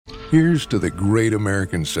Here's to the great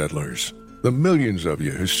American settlers, the millions of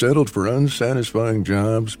you who settled for unsatisfying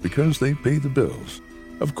jobs because they pay the bills.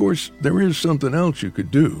 Of course, there is something else you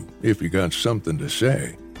could do if you got something to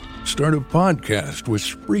say. Start a podcast with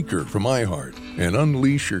Spreaker from iHeart and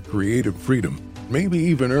unleash your creative freedom. Maybe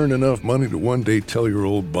even earn enough money to one day tell your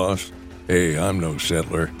old boss, "Hey, I'm no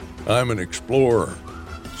settler. I'm an explorer."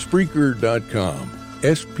 Spreaker.com.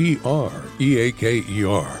 Spreaker.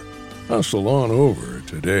 Hustle on over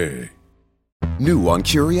today. New on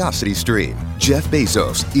CuriosityStream, Jeff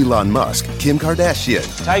Bezos, Elon Musk, Kim Kardashian.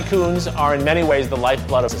 Tycoons are in many ways the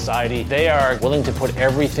lifeblood of society. They are willing to put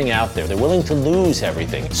everything out there. They're willing to lose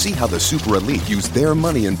everything. See how the super elite use their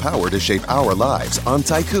money and power to shape our lives on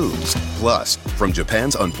Tycoons. Plus, from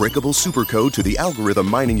Japan's unbreakable supercode to the algorithm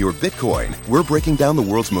mining your Bitcoin, we're breaking down the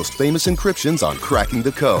world's most famous encryptions on cracking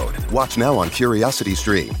the code. Watch now on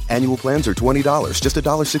CuriosityStream. Annual plans are $20, just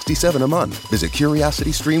 $1.67 a month. Visit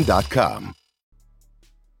CuriosityStream.com.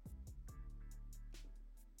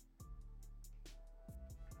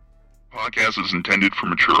 Podcast is intended for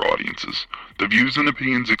mature audiences. The views and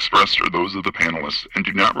opinions expressed are those of the panelists and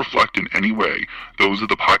do not reflect in any way those of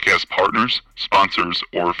the podcast partners, sponsors,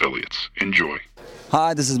 or affiliates. Enjoy.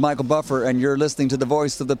 Hi, this is Michael Buffer, and you're listening to the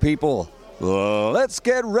Voice of the People. Let's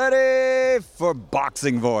get ready for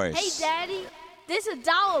Boxing Voice. Hey, Daddy, this is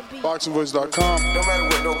Dollar Beat. BoxingVoice.com. No matter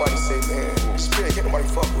what nobody say, man, Spirit, can't nobody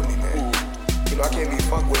fuck with me, man. You know, I can't be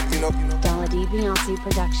fucked with, you know. Dollar D Beyonce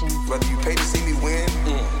Productions. Whether you pay to see me win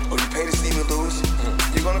or you pay to see me lose,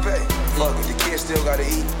 you're gonna pay. Fuck it, your kids still gotta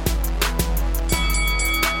eat.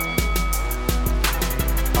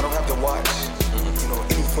 I don't have to watch, you know,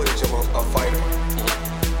 any footage of a fighter.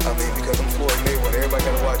 I mean, because I'm Floyd Mayweather, everybody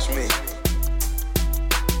gotta watch me.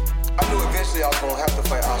 I knew eventually I was gonna have to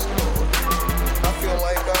fight Oscar. I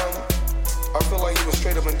feel like he was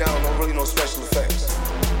straight up and down, no special effects.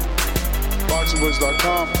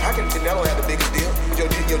 BoxingVoice.com. How can Canelo have the biggest deal? Your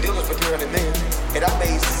deal is for $300 million, and I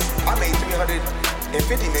made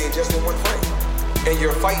 $350 million just in one fight. And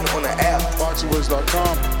you're fighting on an app.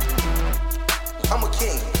 BoxingVoice.com. I'm a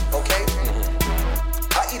king, okay?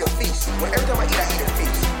 I eat a feast. Every time I eat a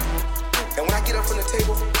feast. And when I get up from the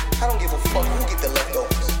table, I don't give a fuck who get the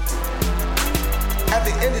leftovers. At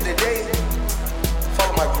the end of the day,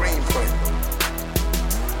 follow my green print.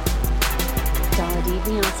 Dollar D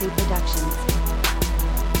Beyonce Productions.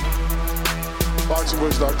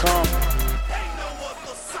 BoxingVoice.com.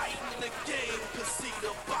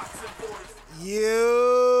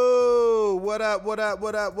 Yo, what up?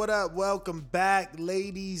 Welcome back,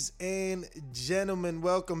 ladies and gentlemen.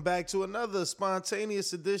 Welcome back to another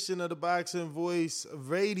spontaneous edition of the Boxing Voice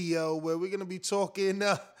Radio, where we're going to be talking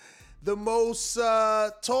the most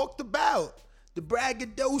talked about, the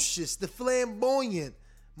braggadocious, the flamboyant.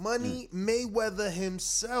 Money Mayweather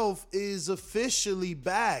himself is officially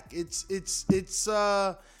back. It's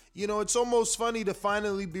almost funny to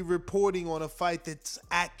finally be reporting on a fight that's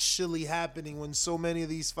actually happening when so many of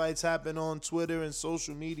these fights happen on Twitter and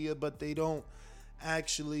social media, but they don't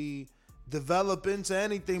actually develop into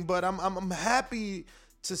anything. But I'm happy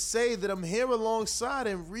to say that I'm here alongside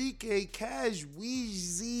Enrique Cash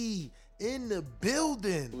Weezy in the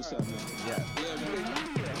building. What's up, man?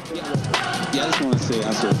 Yeah, I just want to say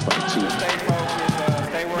I saw the fight too. Stay focused,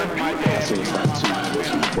 stay working my dad. I saw the fight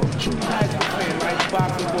too.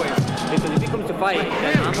 Boxing Voice. Because if he comes to fight,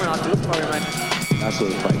 then I'm going to have to look for him, man. I saw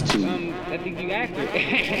the fight too. I think you accurate.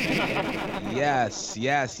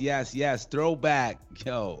 Yes. Throwback.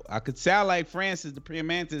 Yo, I could sound like Francis the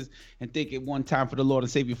Priamantis and think it one time for the Lord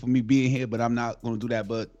and Savior for me being here, but I'm not going to do that.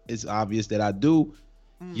 But it's obvious that I do.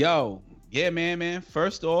 Yo, yeah, man.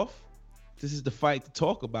 First off, this is the fight to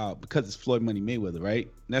talk about because it's Floyd Money Mayweather, right?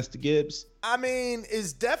 Nesta Gibbs. I mean,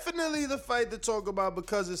 it's definitely the fight to talk about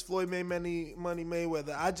because it's Floyd Money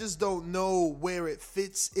Mayweather. I just don't know where it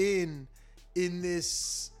fits in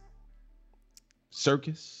this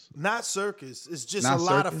circus. Not circus. It's just not a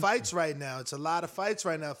lot circus. of fights right now. It's a lot of fights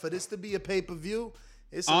right now. For this to be a pay-per-view,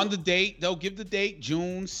 it's on the date. They'll give the date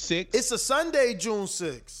June 6th. It's a Sunday, June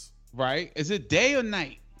 6th. Right? Is it day or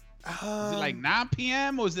night? Is it like 9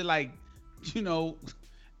 p.m. or is it like,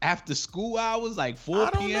 after school hours, like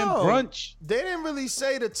 4 p.m. brunch? They didn't really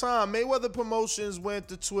say the time. Mayweather Promotions went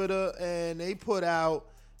to Twitter and they put out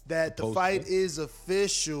that the fight is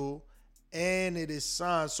official and it is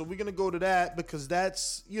signed. So we're going to go to that because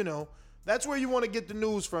that's where you want to get the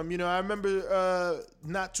news from. I remember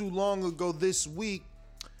not too long ago this week,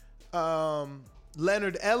 Leonard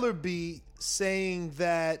Ellerby saying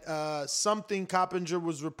that something Coppinger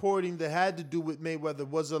was reporting that had to do with Mayweather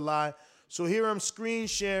was a lie. So here I'm screen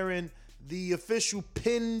sharing the official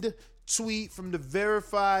pinned tweet from the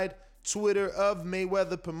verified Twitter of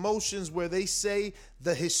Mayweather Promotions where they say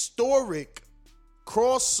the historic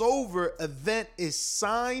crossover event is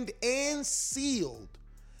signed and sealed.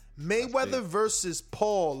 Mayweather versus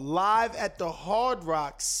Paul live at the Hard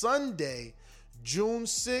Rock Sunday, June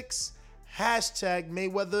 6th. Hashtag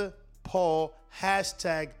Mayweather Paul.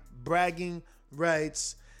 Hashtag bragging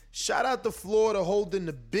rights. Shout out to Florida holding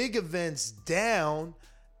the big events down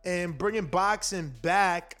and bringing boxing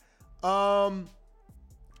back.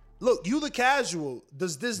 Look, you the casual.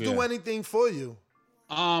 Does this do anything for you?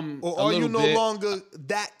 Or are you no longer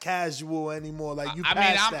that casual anymore? Like you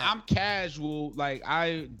past that? I'm casual. Like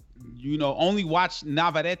I only watch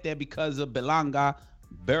Navarrete because of Berlanga,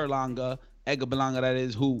 Edgar Berlanga, that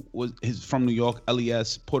is, who is from New York,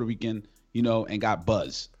 LES, Puerto Rican, and got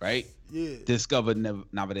buzz, right? Yeah. Discovered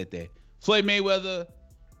Navarrete. Floyd Mayweather,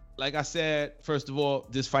 like I said, first of all,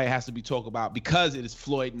 this fight has to be talked about because it is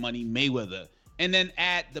Floyd Money Mayweather. And then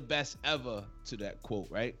add the best ever to that quote,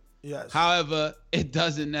 right? Yes. However, it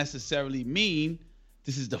doesn't necessarily mean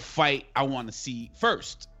this is the fight I want to see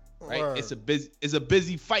first, right? Word. It's a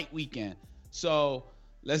busy fight weekend. So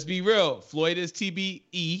let's be real. Floyd is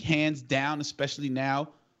TBE, hands down, especially now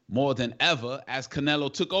more than ever, as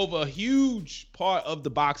Canelo took over a huge part of the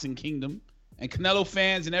boxing kingdom. And Canelo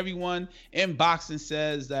fans and everyone in boxing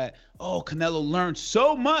says that, Canelo learned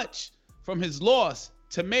so much from his loss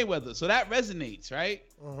to Mayweather. So that resonates, right?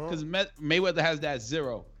 Because Mayweather has that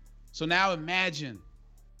 0. So now imagine,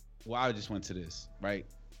 I just went to this, right?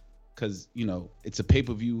 Because, it's a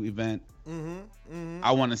pay-per-view event.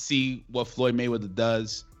 I want to see what Floyd Mayweather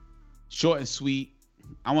does. Short and sweet.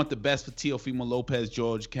 I want the best for Teofimo Lopez,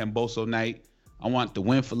 George Kambosos night. I want the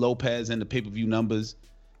win for Lopez and the pay-per-view numbers.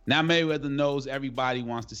 Now Mayweather knows everybody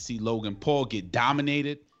wants to see Logan Paul get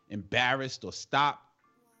dominated, embarrassed, or stopped.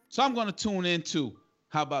 So I'm going to tune in too.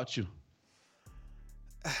 How about you?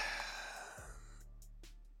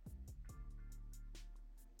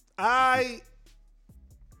 I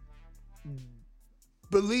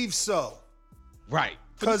believe so. Right.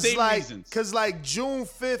 Cause like June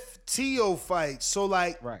 5th, Tio fight. So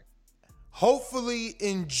right. Hopefully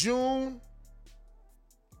in June,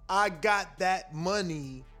 I got that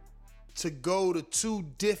money to go to 2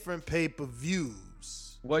 different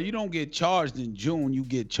pay-per-views. Well, you don't get charged in June. You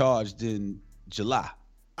get charged in July.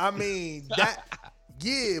 I mean,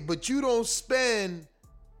 but you don't spend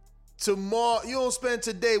tomorrow. You don't spend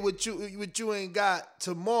today what you ain't got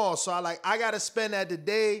tomorrow. So I gotta spend that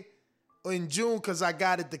today in June because I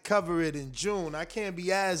got it to cover it in June. I can't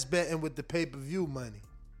be ass betting with the pay-per-view money.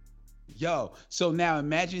 Yo, so now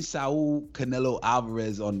imagine Saul Canelo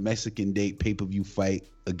Alvarez on Mexican date pay-per-view fight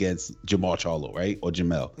against Jamal Charlo, right? Or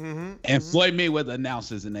Jamel. And Floyd Mayweather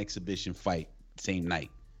announces an exhibition fight same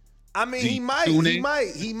night. I mean, he might.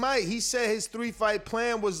 He said his 3-fight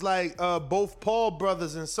plan was like both Paul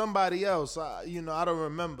brothers and somebody else. I don't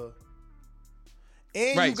remember.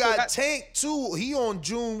 And right, you got Tank too. He on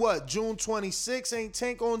June 26? Ain't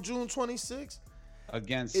Tank on June 26?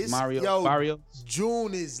 Against Mario.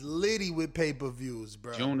 June is litty with pay-per-views,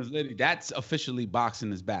 bro. June is litty. That's officially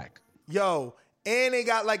boxing is back. Yo, and they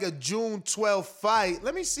got like a June 12th fight.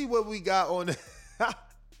 Let me see what we got on.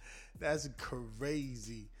 That's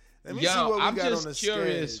crazy. Let me see what we got on the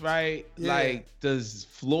curious, schedule. Right? Yeah. Like, does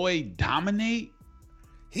Floyd dominate?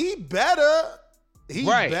 He better.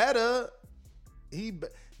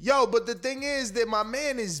 Yo, but the thing is that my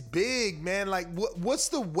man is big, man. Like, what's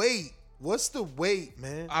the weight? What's the weight,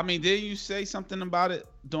 man? I mean, did you say something about it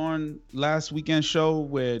during last weekend show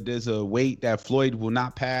where there's a weight that Floyd will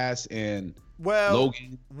not pass and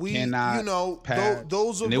Logan cannot pass?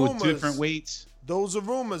 Those are and rumors. There were different weights. Those are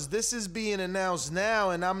rumors. This is being announced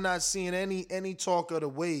now, and I'm not seeing any talk of the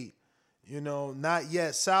weight. Not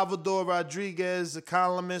yet. Salvador Rodriguez, a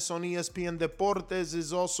columnist on ESPN Deportes,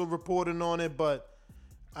 is also reporting on it, but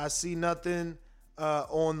I see nothing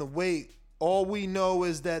on the weight. All we know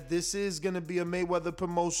is that this is going to be a Mayweather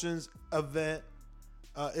Promotions event.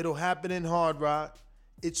 It'll happen in Hard Rock.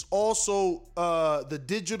 It's also the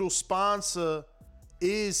digital sponsor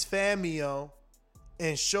is Famio,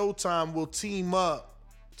 and Showtime will team up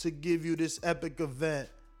to give you this epic event.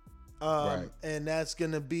 Right. And that's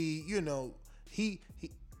going to be,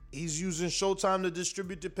 he's using Showtime to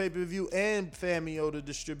distribute the pay-per-view and Famio to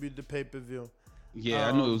distribute the pay-per-view. Yeah,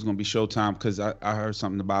 I knew it was going to be Showtime because I heard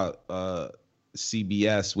something about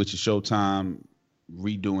CBS, which is Showtime,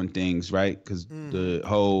 redoing things, right? Because the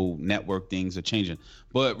whole network things are changing.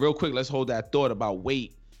 But real quick, let's hold that thought about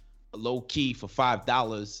weight. Low key for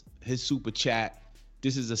 $5, his super chat.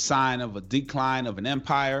 This is a sign of a decline of an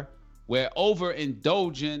empire where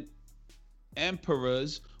overindulgent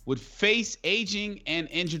emperors would face aging and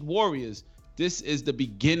injured warriors. This is the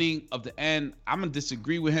beginning of the end. I'm going to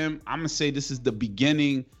disagree with him. I'm going to say this is the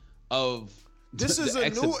beginning of This is a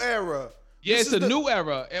new era. Yeah, it's a new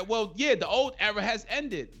era. Well, yeah, the old era has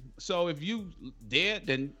ended. So if you there,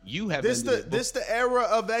 then you have ended it. This the era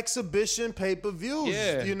of exhibition pay-per-views.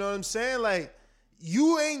 Yeah. You know what I'm saying? Like,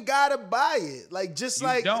 you ain't gotta buy it. Like, just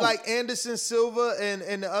like Anderson Silva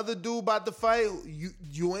and the other dude about to fight,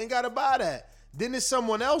 you ain't gotta buy that. Then there's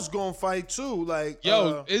someone else gonna fight too. Like,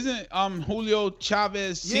 isn't Julio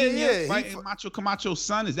Chavez Sr. fighting Macho Camacho's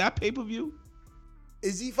son? Is that pay-per-view?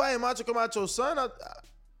 Is he fighting Macho Camacho's son?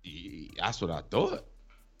 That's what I thought.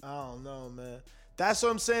 I don't know, man. That's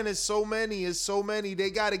what I'm saying. It's so many.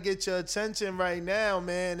 They got to get your attention right now,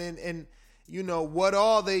 man. And you know, what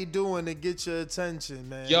are they doing to get your attention,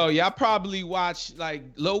 man? Yo, y'all probably watch, like,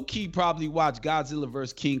 low-key probably watch Godzilla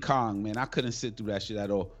vs. King Kong, man. I couldn't sit through that shit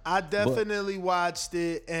at all. I definitely watched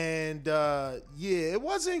it, and it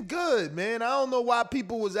wasn't good, man. I don't know why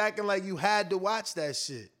people was acting like you had to watch that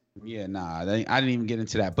shit. Yeah, nah, I didn't even get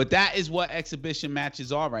into that. But that is what exhibition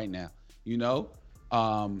matches are right now, you know?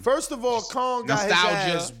 First of all, Kong got his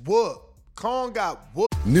ass whooped. Kong got whooped.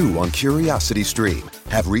 New on Curiosity Stream.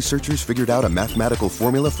 Have researchers figured out a mathematical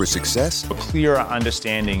formula for success? A clearer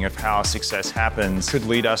understanding of how success happens could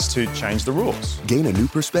lead us to change the rules. Gain a new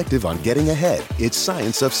perspective on getting ahead. It's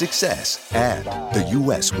Science of Success. And the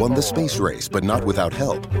U.S. won the space race, but not without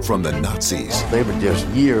help from the Nazis. They were just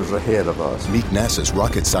years ahead of us. Meet NASA's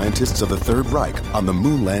rocket scientists of the Third Reich on the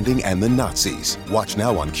moon landing and the Nazis. Watch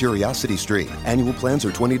now on Curiosity Stream. Annual plans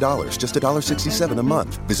are $20, just $1.67 a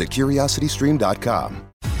month. Visit curiositystream.com.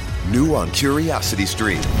 New on Curiosity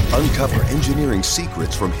Stream. Uncover engineering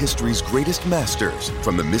secrets from history's greatest masters.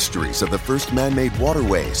 From the mysteries of the first man-made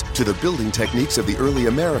waterways to the building techniques of the early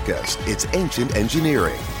Americas, it's ancient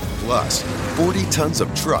engineering. Plus, 40 tons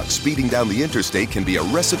of trucks speeding down the interstate can be a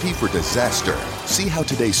recipe for disaster. See how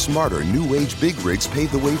today's smarter, new-age big rigs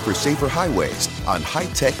pave the way for safer highways on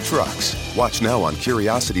high-tech trucks. Watch now on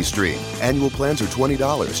Curiosity Stream. Annual plans are $20,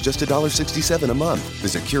 just $1.67 a month.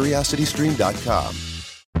 Visit curiositystream.com.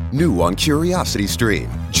 New on Curiosity Stream.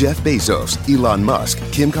 Jeff Bezos, Elon Musk,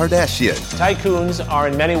 Kim Kardashian. Tycoons are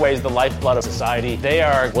in many ways the lifeblood of society. They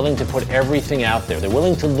are willing to put everything out there. They're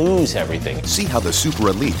willing to lose everything. See how the super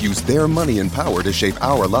elite use their money and power to shape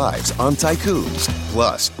our lives on Tycoons.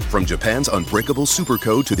 Plus, from Japan's unbreakable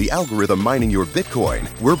supercode to the algorithm mining your Bitcoin,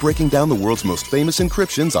 we're breaking down the world's most famous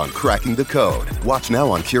encryptions on cracking the code. Watch now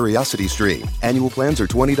on Curiosity Stream. Annual plans are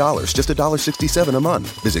 $20, just $1.67 a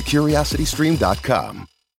month. Visit curiositystream.com.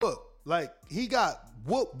 Like, he got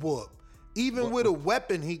whoop. Even with a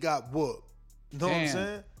weapon, he got whoop. You know what I'm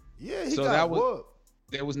saying? Yeah, he got whoop.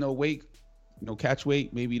 There was no weight, no catch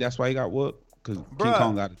weight. Maybe that's why he got whoop. Because King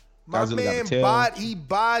Kong got it. My man, he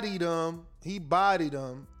bodied him. He bodied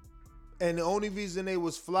him. And the only reason they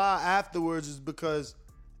was fly afterwards is because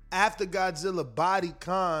after Godzilla bodied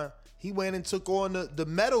Khan, he went and took on the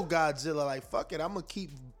metal Godzilla. Like, fuck it, I'm gonna keep.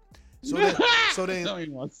 So then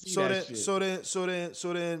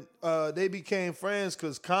they became friends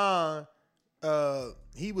because Khan,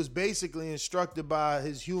 he was basically instructed by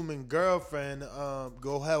his human girlfriend,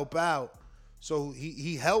 go help out. So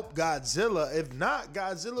he helped Godzilla. If not,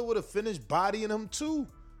 Godzilla would have finished bodying him too.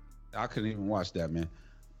 I couldn't even watch that, man.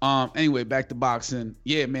 Anyway, back to boxing.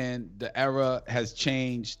 Yeah, man, the era has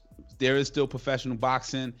changed. There is still professional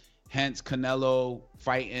boxing, hence Canelo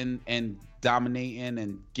fighting and dominating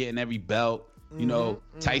and getting every belt. You know,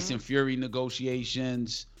 Tyson Fury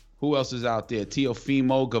negotiations. Who else is out there?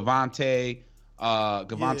 Teofimo, Gavante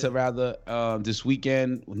this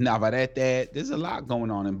weekend, Navarrete. There's a lot going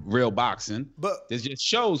on in real boxing. But there's just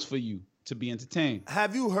shows for you to be entertained.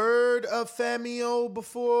 Have you heard of Famio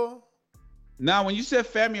before? Now, when you said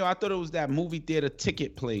Famio, I thought it was that movie theater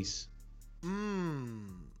ticket place.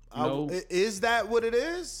 Is that what it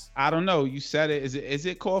is? I don't know. You said it. Is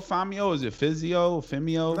it called Famio? Is it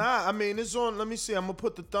Femio? Nah, I mean, it's on. Let me see. I'm going to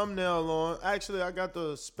put the thumbnail on. Actually, I got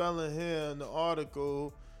the spelling here in the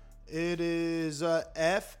article. It is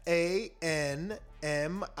Famio.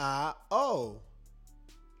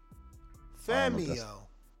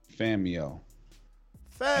 Famio.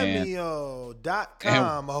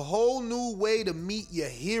 Famio.com. A whole new way to meet your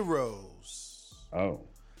heroes.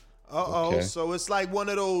 Okay. So it's like one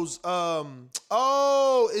of those.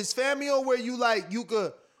 Is Famio where you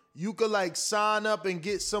could like sign up and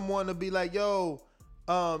get someone to be like, yo,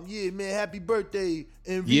 yeah, man, happy birthday,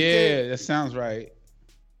 Enrique. Yeah, that sounds right.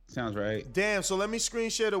 Damn. So let me screen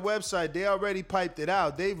share the website. They already piped it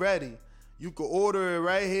out. They ready. You could order it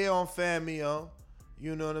right here on Famio.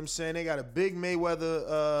 You know what I'm saying? They got a big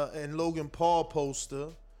Mayweather and Logan Paul poster.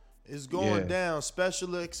 is going down.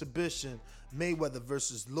 Special exhibition, Mayweather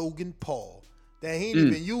versus Logan Paul. That he ain't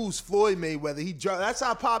even used Floyd Mayweather. He dropped. That's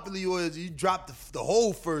how popular you is. You dropped the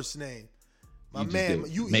whole first name. My man,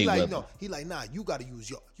 he like no. He like nah. You gotta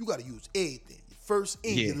use everything. Your first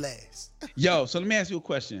and your last. Yo, so let me ask you a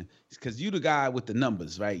question. Because you the guy with the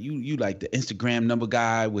numbers, right? You like the Instagram number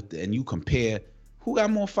guy and you compare. Who got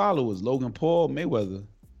more followers, Logan Paul, Mayweather?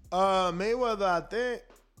 Mayweather, I think.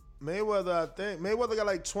 Mayweather got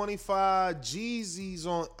like 25 Jeezys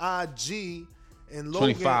on IG, and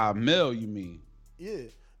Logan 25 mil. You mean? Yeah,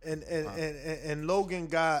 and Logan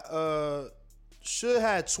got should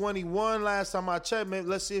have 21 last time I checked. Maybe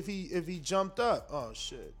let's see if he jumped up. Oh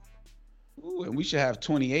shit. Ooh, and we should have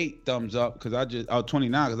 28 thumbs up because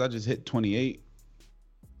 29 because I just hit 28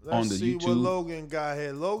 on the YouTube. Let's see what Logan got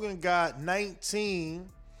here. Logan got 19,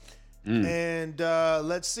 and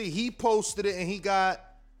let's see. He posted it and he got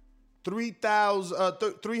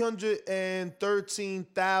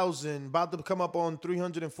 313,000, about to come up on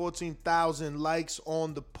 314,000 likes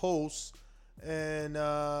on the post. And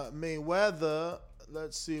Mayweather,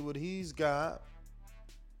 let's see what he's got.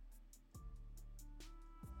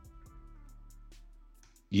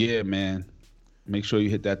 Yeah, man. Make sure you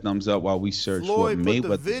hit that thumbs up while we search Floyd what Mayweather put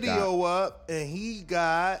the video up, and he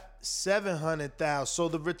got 700,000. So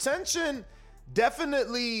the retention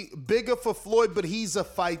definitely bigger for Floyd, but he's a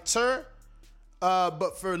fighter.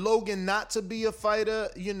 But for Logan not to be a fighter,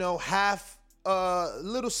 half,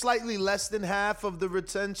 little slightly less than half of the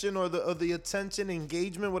retention or the attention,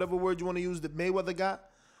 engagement, whatever word you want to use, that Mayweather got.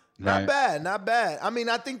 Not bad. I mean,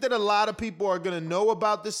 I think that a lot of people are gonna know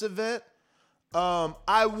about this event.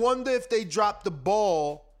 I wonder if they dropped the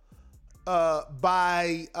ball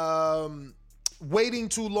by waiting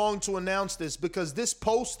too long to announce this, because this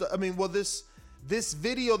poster, this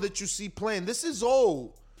video that you see playing, this is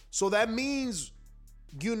old. So that means,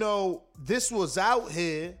 this was out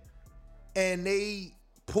here and they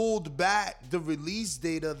pulled back the release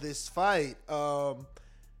date of this fight.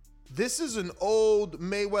 This is an old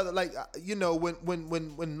Mayweather,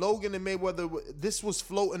 when Logan and Mayweather, this was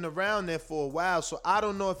floating around there for a while. So I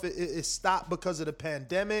don't know if it stopped because of the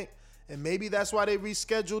pandemic, and maybe that's why they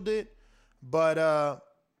rescheduled it. But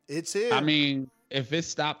it's here. I mean, if it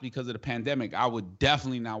stopped because of the pandemic, I would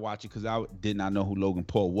definitely not watch it because I did not know who Logan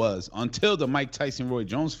Paul was until the Mike Tyson-Roy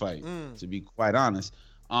Jones fight, to be quite honest.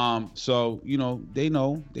 So, they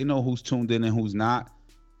know who's tuned in and who's not,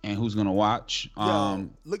 and who's gonna watch.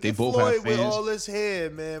 Look they at both Floyd have fans. with all his hair,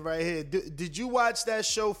 man, right here. Did you watch that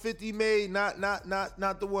show 50 made? Not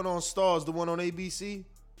the one on Stars, the one on ABC?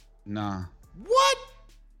 Nah. What?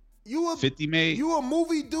 You a 50 made? You a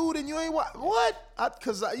movie dude and you ain't watch what?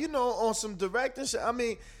 Cause on some directing shit. I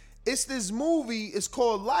mean, it's this movie. It's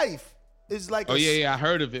called Life. It's like I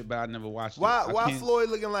heard of it, but I never watched it. Why Floyd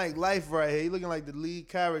looking like Life right here? He looking like the lead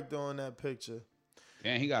character on that picture.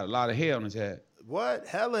 Damn, he got a lot of hair on his head. What?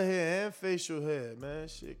 Hella hair and facial hair, man.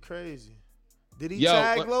 Shit crazy. Did he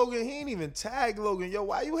tag Logan? He ain't even tag Logan. Yo,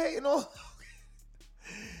 why you hating on Logan?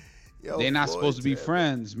 Yo, they're not Floyd supposed to be terrible.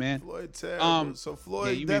 friends, man. Floyd terrible. So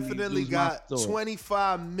Floyd definitely got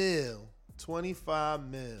 25 mil. 25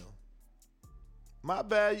 mil. My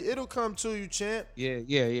bad. It'll come to you, champ.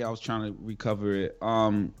 Yeah. I was trying to recover it.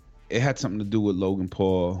 It had something to do with Logan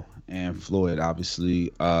Paul and Floyd, obviously.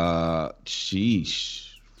 Sheesh.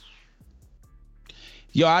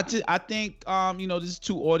 Yo, I think this is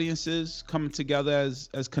two audiences coming together, as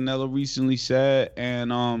Canelo recently said,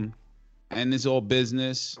 and it's all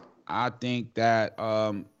business. I think that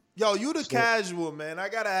yo, you the casual, man. I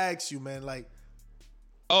gotta ask you, man. Like,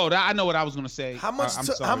 I know what I was gonna say. How much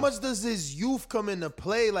does this youth come into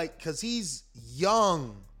play? Like, cause he's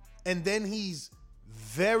young, and then he's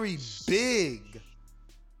very big.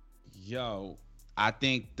 Yo, I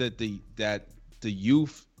think that the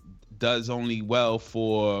youth does only well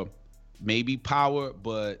for maybe power,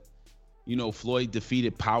 but Floyd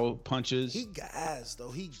defeated power punchers. He gassed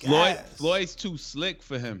though. He gassed. Floyd's too slick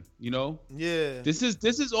for him. Yeah. This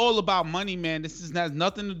is all about money, man. This has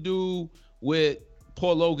nothing to do with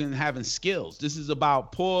Paul Logan having skills. This is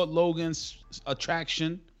about Paul Logan's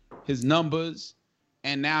attraction, his numbers,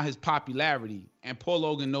 and now his popularity. And Paul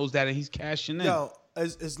Logan knows that, and he's cashing in. Yo,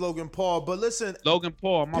 it's Logan Paul. But listen, Logan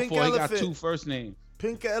Paul, my fault. He got two first names.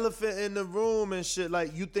 Pink elephant in the room and shit.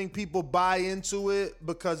 Like, you think people buy into it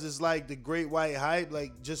because it's like the great white hype?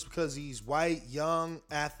 Like, just because he's white, young,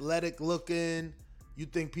 athletic looking, you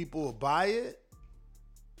think people will buy it?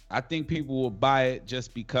 I think people will buy it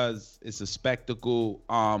just because it's a spectacle.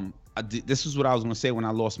 This is what I was gonna say when I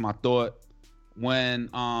lost my thought. When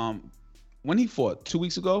he fought 2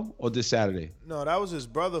 weeks ago or this Saturday? No, that was his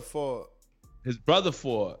brother fought. His brother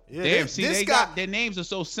fought. Yeah, Damn, see, they got their names are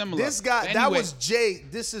so similar. This guy, Anyway, that was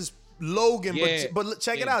Jake. This is Logan. Yeah, but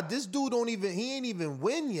check it out. This dude he ain't even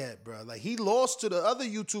win yet, bro. Like, he lost to the other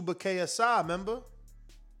YouTuber KSI, remember?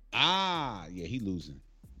 yeah, he losing.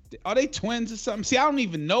 Are they twins or something? See, I don't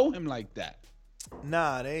even know him like that.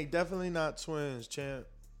 Nah, they ain't definitely not twins, champ.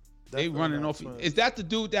 They running off. Twins. Is that the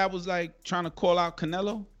dude that was like trying to call out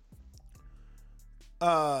Canelo?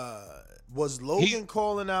 Was Logan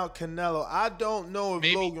calling out Canelo? I don't know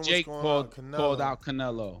if Logan was Jake calling out Canelo. Called out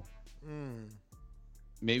Canelo.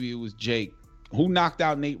 Maybe it was Jake. Who knocked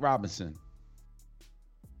out Nate Robinson?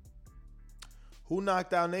 Who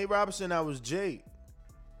knocked out Nate Robinson? That was Jake.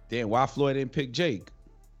 Damn, why Floyd didn't pick Jake?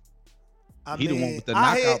 He the one with the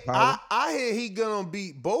knockout power. I hear he gonna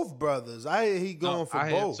beat both brothers. I hear he going for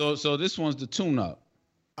both. So this one's the tune-up.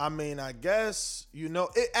 I mean, I guess,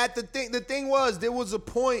 the thing was, there was a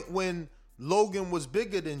point when Logan was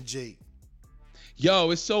bigger than Jake. Yo,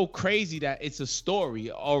 it's so crazy that it's a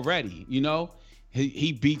story already,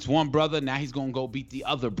 He beats one brother, now he's gonna go beat the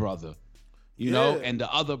other brother. You know, and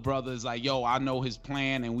the other brother is like, yo, I know his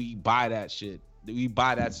plan, and we buy that shit. We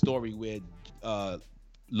buy that story where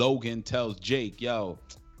Logan tells Jake, yo,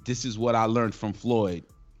 this is what I learned from Floyd.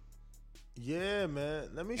 Yeah, man.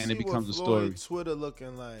 Let me and see it becomes what a story. Floyd Twitter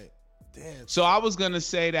looking like. Damn. So I was going to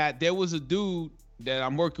say that there was a dude that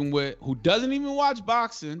I'm working with who doesn't even watch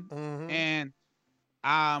boxing. And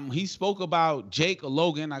he spoke about Jake or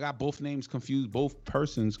Logan. I got both names confused, both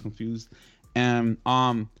persons confused. And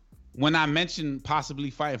when I mentioned possibly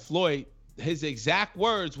fighting Floyd, his exact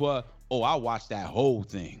words were, oh, I'll watch that whole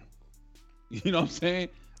thing. You know what I'm saying?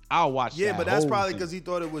 I'll watch that. Yeah, but that's probably because he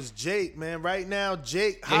thought it was Jake, man. Right now,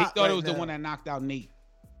 Jake hot. Yeah, he thought right it was now. the one that knocked out Nate.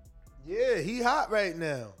 Yeah, he hot right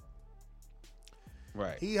now.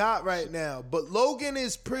 Right. He hot right now. But Logan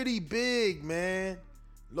is pretty big, man.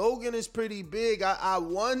 Logan is pretty big. I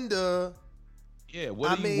wonder. Yeah,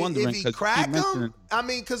 what are you wondering? If he crack him?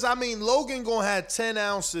 Because Logan gonna have 10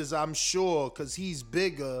 ounces, I'm sure, because he's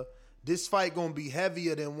bigger. This fight gonna be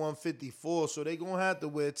heavier than 154, so they gonna have to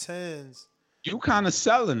wear 10s. You kind of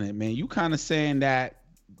selling it, man. You kind of saying that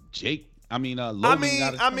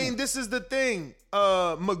Logan. This is the thing.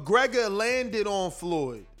 McGregor landed on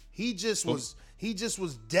Floyd. He just was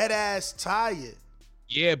dead ass tired.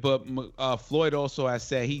 Yeah, but Floyd also has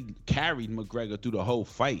said he carried McGregor through the whole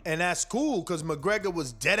fight, and that's cool because McGregor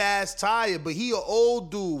was dead ass tired. But he an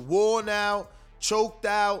old dude, worn out, choked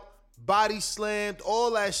out, body slammed,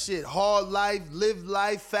 all that shit. Hard life, live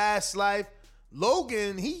life, fast life.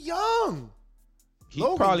 Logan, he young. He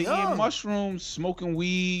probably eating mushrooms, smoking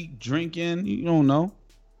weed, drinking. You don't know.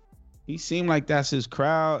 He seemed like that's his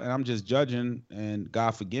crowd, and I'm just judging, and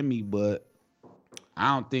God forgive me, but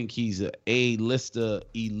I don't think he's a A-lister,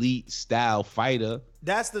 elite style fighter.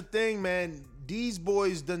 That's the thing, man. These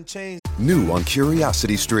boys done changed. New on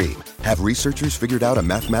Curiosity Stream. Have researchers figured out a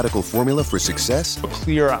mathematical formula for success? A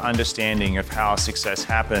clearer understanding of how success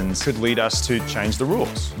happens could lead us to change the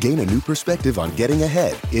rules. Gain a new perspective on getting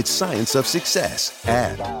ahead. It's science of success.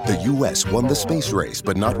 And the U.S. won the space race,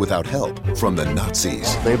 but not without help from the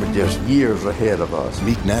Nazis. They were just years ahead of us.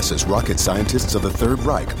 Meet NASA's rocket scientists of the Third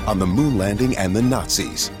Reich on the moon landing and the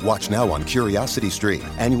Nazis. Watch now on Curiosity Stream.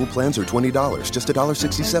 Annual plans are $20, just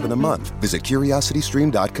 $1.67 a month. Visit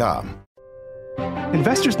curiositystream.com.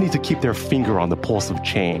 Investors need to keep their finger on the pulse of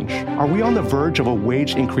change. Are we on the verge of a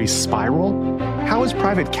wage increase spiral? How is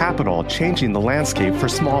private capital changing the landscape for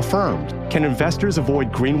small firms? Can investors avoid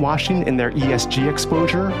greenwashing in their ESG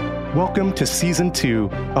exposure? Welcome to Season 2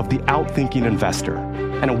 of The Outthinking Investor,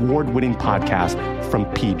 an award-winning podcast from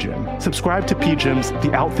PGIM. Subscribe to PGIM's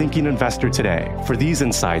The Outthinking Investor today for these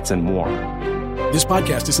insights and more. This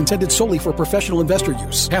podcast is intended solely for professional investor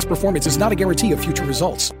use. Past performance is not a guarantee of future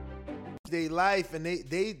results. Their life, and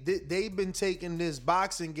they've been taking this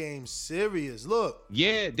boxing game serious. Look,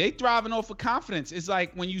 yeah, they thriving off of confidence. It's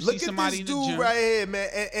like when you see somebody in the gym. Look at this dude right here, man.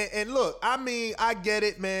 And look, I get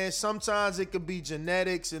it, man. Sometimes it could be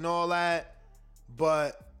genetics and all that,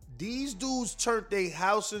 but these dudes turned their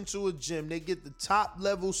house into a gym. They get the top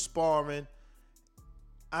level sparring.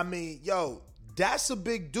 That's a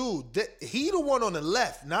big dude. He the one on the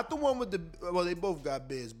left, not the one with the. Well, they both got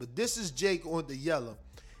beards, but this is Jake on the yellow.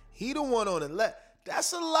 He the one on the left.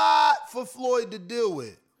 That's a lot for Floyd to deal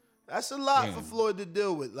with.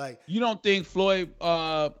 Like, you don't think Floyd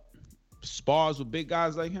spars with big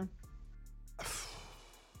guys like him?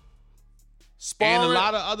 And a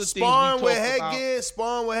lot of other things we talk about.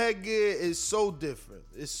 Sparring with headgear is so different.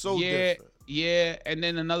 It's so different. Yeah, and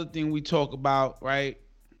then another thing we talk about, right,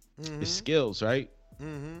 is skills, right?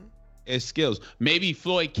 It's skills. Maybe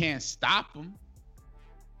Floyd can't stop him.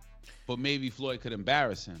 but maybe Floyd could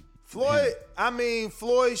embarrass him. Floyd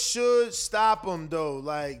should stop him though.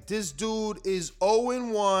 Like, this dude is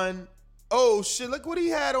 0-1. Oh shit! Look what he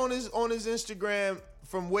had on his Instagram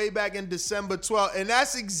from way back in December 12th, and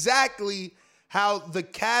that's exactly how the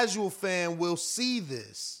casual fan will see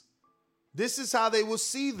this. This is how they will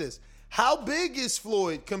see this. How big is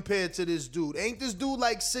Floyd compared to this dude? Ain't this dude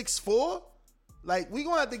like 6'4"? Like, we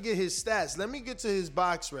gonna have to get his stats. Let me get to his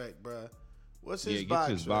box rack, bro. What's his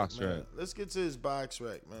box rack? Let's get to his box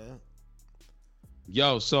rack, man.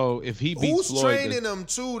 Yo, so if he beats Who's Floyd, training him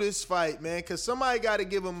to this fight, man? Because somebody got to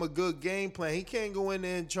give him a good game plan. He can't go in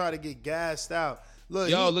there and try to get gassed out. Look,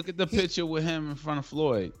 look at the picture with him in front of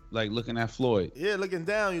Floyd, like looking at Floyd. Yeah, looking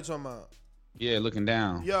down. You talking about? Yeah, looking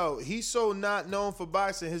down. Yo, he's so not known for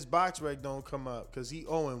boxing. His box rack don't come up because he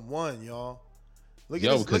 0-1, y'all. Look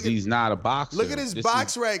at because he's not a boxer. Look at his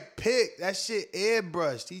box rack pick. That shit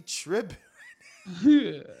airbrushed. He tripping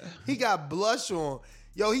right now. He got blush on.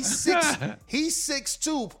 Yo, he's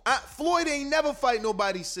 6'2". Floyd ain't never fight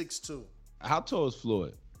nobody 6'2". How tall is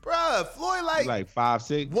Floyd? Bruh, Floyd like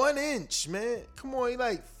 5'6". 1 inch, man. Come on, he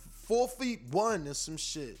like 4'1" or some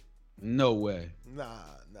shit. No way. Nah.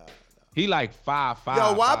 He like 5'5".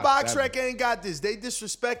 Yo, why BoxRec ain't got this? They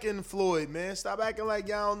disrespecting Floyd, man. Stop acting like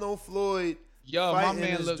y'all don't know Floyd. Yo, my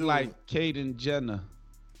man look like Caden Jenner.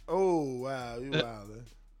 Oh, wow. You wildin'.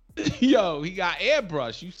 Yo, he got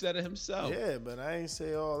airbrush. You said it himself. Yeah, but I ain't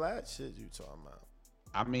say all that shit you talking about.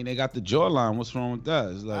 I mean, they got the jawline. What's wrong with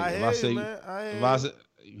that? It's like, I hear you, man.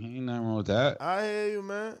 Ain't nothing wrong with that. I hear you,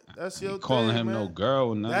 man. That's your thing, calling him man. no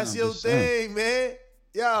girl. Nothing. That's your thing, man.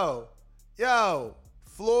 Yo.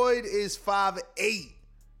 Floyd is 5'8".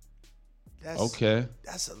 Okay.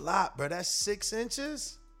 That's a lot, bro. That's 6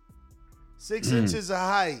 inches. 6 inches of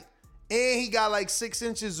height. And he got like 6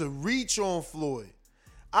 inches of reach on Floyd.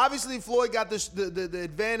 Obviously, Floyd got the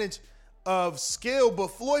advantage of skill, but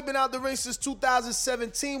Floyd been out the ring since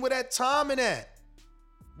 2017. Where that timing at?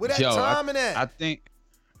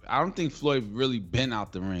 I don't think Floyd really been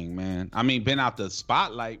out the ring, man. I mean, been out the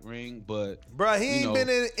spotlight ring, but bro, he ain't been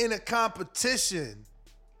in a competition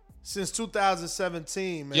since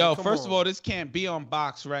 2017, man. Yo, first of all, this can't be on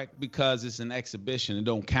BoxRec because it's an exhibition. It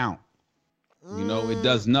don't count. You know, it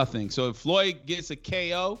does nothing. So if Floyd gets a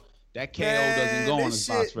KO, that KO doesn't go on his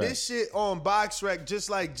BoxRec. This shit on BoxRec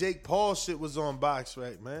just like Jake Paul shit was on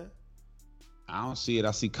BoxRec, man. I don't see it.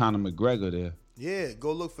 I see Conor McGregor there. Yeah,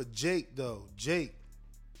 go look for Jake, though. Jake.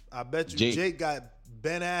 I bet you Jake got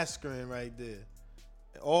Ben Askren right there.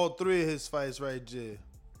 All 3 of his fights right there.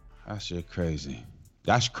 That shit crazy.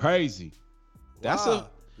 That's crazy. Wow.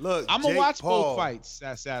 Look, I'm going to watch both fights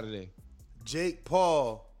that Saturday. Jake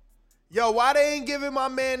Paul. Yo, why they ain't giving my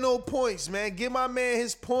man no points, man? Give my man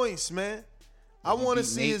his points, man. I want to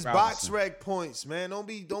see his BoxRec points, man. Don't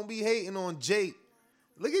be hating on Jake.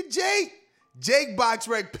 Look at Jake. Jake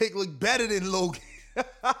BoxRec pick look better than Logan.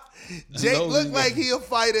 Jake look like he a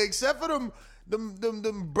fighter, except for them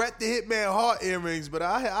Bret the Hitman Hart earrings. But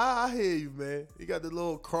I hear you, man. He got the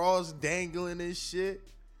little cross dangling and shit.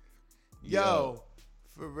 Yo.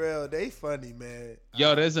 For real, they funny, man.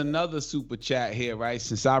 Yo, there's another super chat here, right?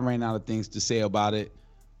 Since I ran out of things to say about it.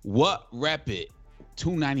 What rep it?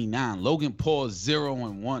 $2.99. Logan Paul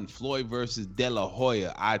 0-1. Floyd versus De La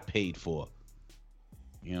Hoya. I paid for.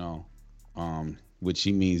 You know, which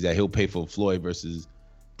he means that he'll pay for Floyd versus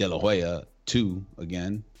De La Hoya 2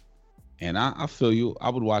 again. And I feel you. I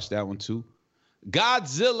would watch that one too.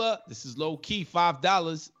 Godzilla. This is low key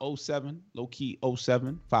 $5. 07. Low key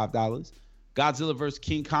 07. $5. Godzilla vs.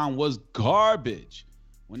 King Kong was garbage.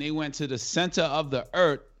 When they went to the center of the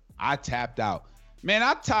earth, I tapped out. Man,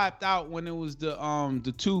 I tapped out when it was the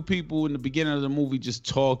 2 people in the beginning of the movie just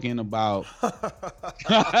talking about.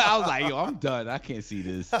 I was like, yo, I'm done. I can't see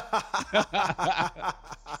this. It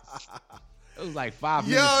was like 5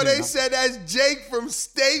 minutes. Yo, they said that's Jake from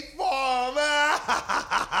State Farm.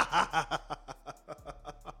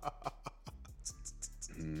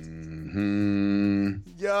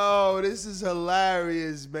 Yo, this is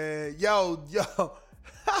hilarious, man. Yo.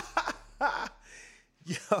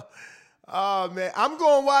 Oh, man. I'm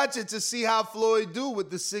going to watch it to see how Floyd do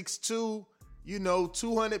with the 6'2",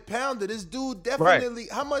 200-pounder. This dude definitely.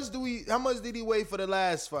 Right. How much did he weigh for the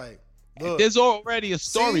last fight? Look. There's already a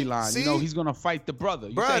storyline. He's going to fight the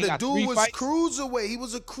brother. Bro, the dude was cruiserweight. He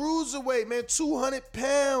was a cruiserweight, man. 200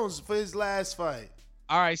 pounds for his last fight.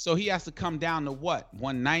 All right, so he has to come down to what?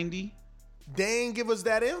 190? They ain't give us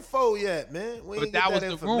that info yet, man. But that was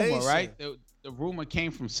the rumor, right? The rumor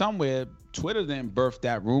came from somewhere. Twitter didn't birth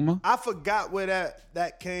that rumor. I forgot where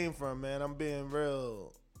that came from, man. I'm being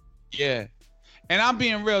real. Yeah. And I'm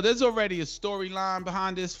being real. There's already a storyline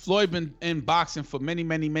behind this. Floyd been in boxing for many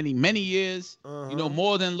years. You know,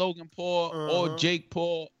 more than Logan Paul or Jake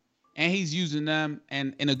Paul. And he's using them,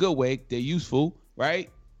 and in a good way. They're useful, right?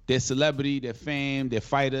 Their celebrity, their fame, their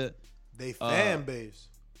fighter. They fan base.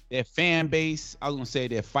 Their fan base. I was going to say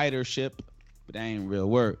their fightership, but that ain't real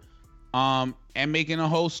word. And making a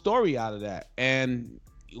whole story out of that. And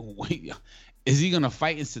is he going to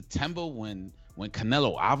fight in September when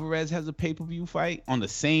Canelo Alvarez has a pay-per-view fight on the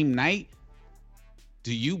same night?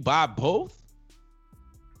 Do you buy both?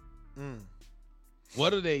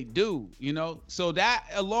 What do they do? You know, so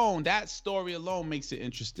that story alone makes it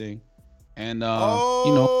interesting. And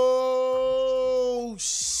you know,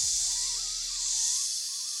 snap.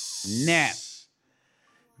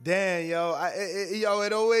 Damn, yo,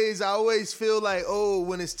 I always feel like,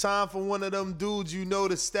 when it's time for one of them dudes, you know,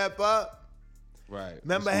 to step up. Right.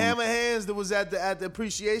 Remember Hammer Hands that was at the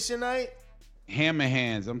appreciation night? Hammer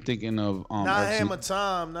Hands. I'm thinking of not Hammer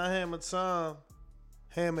Time.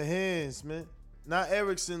 Hammer Hands, man. Not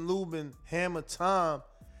Erickson Lubin. Hammer Time.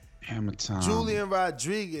 Julian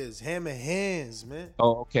Rodriguez. Hammer Hands, man.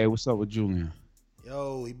 Oh, okay. What's up with Julian?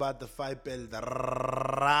 Yo, he about to fight El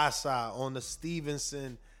Raza on the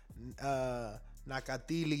Stevenson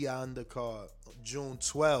Nakatilia undercard, June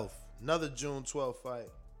 12th. Another June 12th fight.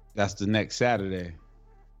 That's the next Saturday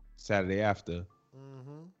after.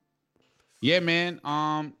 Yeah, man.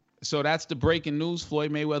 So that's the breaking news.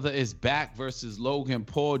 Floyd Mayweather is back versus Logan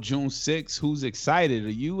Paul June 6th. Who's excited? Are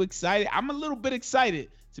you excited? I'm a little bit excited,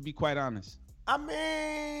 to be quite honest. I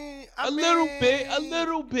mean, a little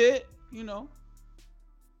bit, you know.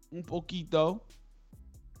 Un poquito.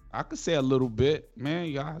 I could say a little bit. Man,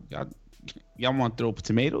 y'all want to throw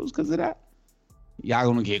tomatoes because of that? Y'all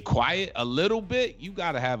gonna get quiet a little bit? You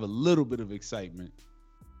gotta have a little bit of excitement.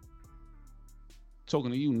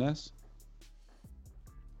 Talking to you, Ness.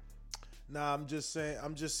 Nah, I'm just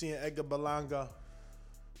seeing Edgar Berlanga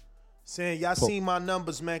saying, y'all seen my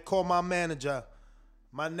numbers, man. Call my manager.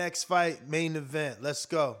 My next fight, main event. Let's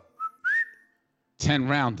go. 10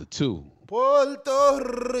 round to 2.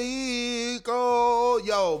 Puerto Rico.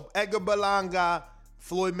 Yo, Edgar Berlanga,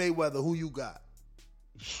 Floyd Mayweather. Who you got?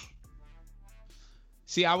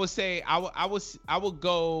 See, I would say I would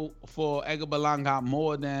go for Edgar Berlanga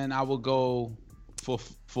more than I would go for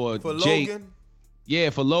Jake. Logan?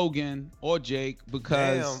 Yeah, for Logan or Jake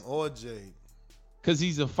because or Jake. Because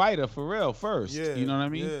he's a fighter for real first. Yeah, you know what I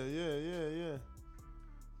mean? Yeah.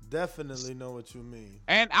 Definitely know what you mean.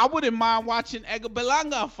 And I wouldn't mind watching Edgar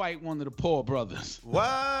Berlanga fight one of the Paul brothers.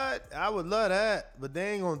 What? I would love that, but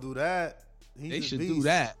they ain't gonna do that. They should do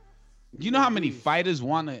that. You know how many fighters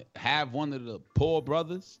want to have one of the Paul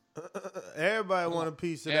brothers? Everybody want a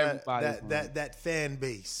piece of that fan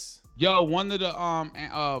base. Yo, one of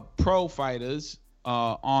the pro fighters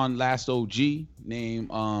on Last OG named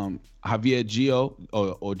Javier Gio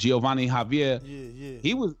or Giovanni Javier. Yeah.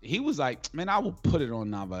 He was like, man, I will put it on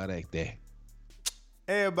Navarrete.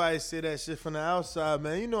 Everybody say that shit from the outside,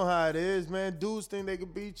 man. You know how it is, man. Dudes think they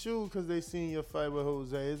could beat you because they seen your fight with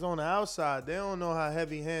Jose. It's on the outside. They don't know how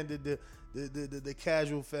heavy-handed the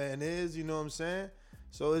casual fan is. You know what I'm saying?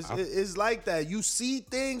 So it's like that. You see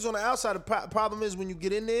things on the outside. The problem is when you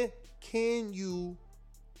get in there, can you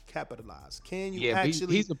capitalize? Can you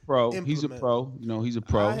actually? He's a pro. Implement? He's a pro. You know, he's a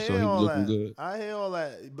pro, so he's looking good. I hear all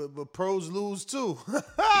that, but pros lose too.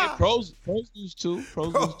 Yeah, pros lose too.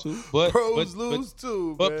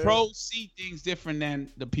 But pros see things different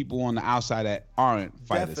than the people on the outside that aren't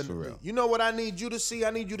fighters. Definitely. For real. You know what I need you to see? I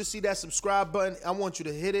need you to see that subscribe button. I want you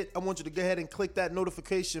to hit it. I want you to go ahead and click that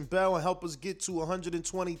notification bell and help us get to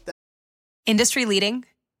 120,000. Industry leading,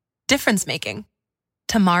 difference making,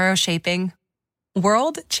 tomorrow shaping,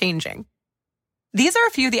 world changing. These are a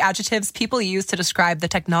few of the adjectives people use to describe the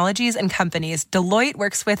technologies and companies Deloitte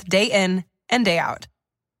works with day in and day out.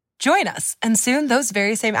 Join us, and soon those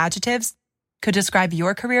very same adjectives could describe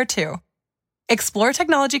your career too. Explore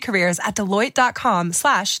technology careers at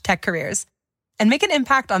Deloitte.com/techcareers and make an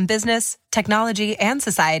impact on business, technology, and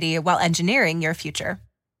society while engineering your future.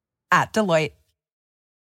 At Deloitte.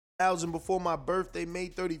 Before my birthday, May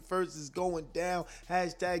 31st is going down.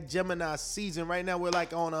 # Gemini season. Right now, we're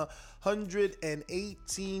like on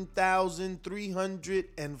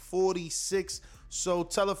 118,346. So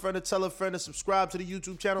tell a friend to subscribe to the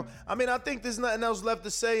YouTube channel. I mean, I think there's nothing else left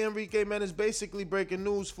to say, Enrique, man. It's basically breaking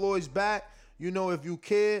news. Floyd's back. You know, if you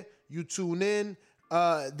care, you tune in.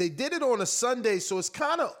 They did it on a Sunday, so it's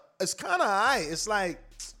kind of all right. It's like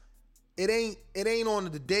it ain't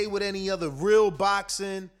on the day with any other real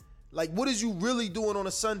boxing. Like, what is you really doing on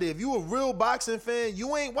a Sunday? If you a real boxing fan,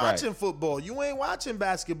 you ain't watching football. You ain't watching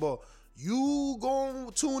basketball. you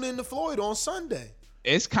gonna tune in to Floyd on Sunday.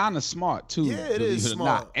 It's kind of smart too. Yeah, it is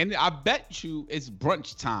smart. And I bet you it's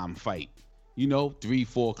brunch time fight.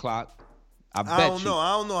 3-4 o'clock. I don't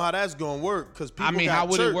know how that's gonna work because people. How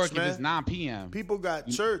would church, it work man. if it's 9 p.m.? People got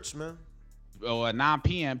church, man. Or at 9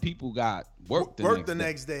 p.m. people got work the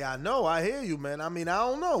next day. I know. I hear you, man. I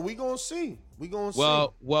don't know. We gonna see.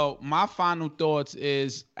 Well, my final thoughts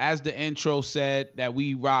is, as the intro said, that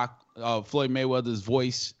we rock Floyd Mayweather's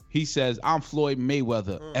voice. He says, "I'm Floyd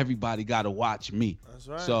Mayweather. Everybody gotta watch me." That's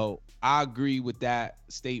right. So I agree with that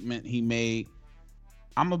statement he made.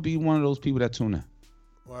 I'm gonna be one of those people that tune in.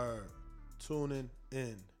 Word. Tuning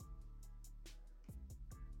in.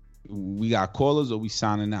 We got callers or we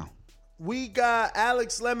signing out? We got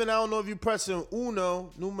Alex Lemon. I don't know if you're pressing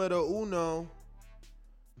numero uno.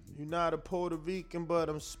 You're not a Puerto Rican, but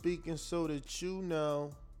I'm speaking so that you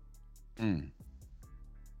know.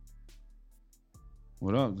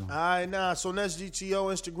 What up, though? All right, so next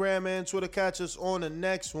GTO, Instagram, and Twitter. Catch us on the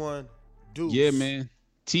next one. Deuce. Yeah, man.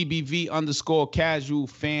 TBV_casual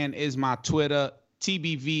fan is my Twitter.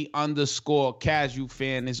 TBV_casual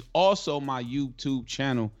fan is also my YouTube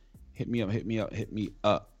channel. Hit me up.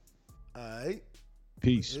 All right.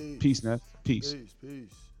 Peace, Neff. Peace.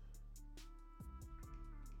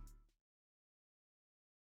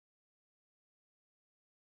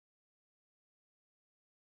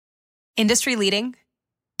 Industry leading,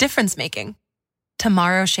 difference making,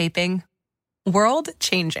 tomorrow shaping, world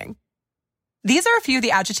changing. These are a few of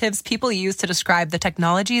the adjectives people use to describe the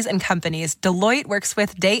technologies and companies Deloitte works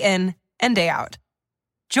with day in and day out.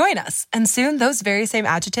 Join us, and soon those very same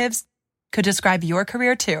adjectives could describe your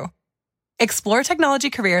career too. Explore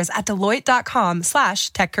technology careers at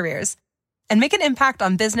Deloitte.com/techcareers and make an impact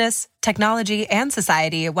on business, technology, and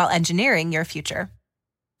society while engineering your future.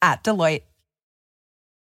 At Deloitte.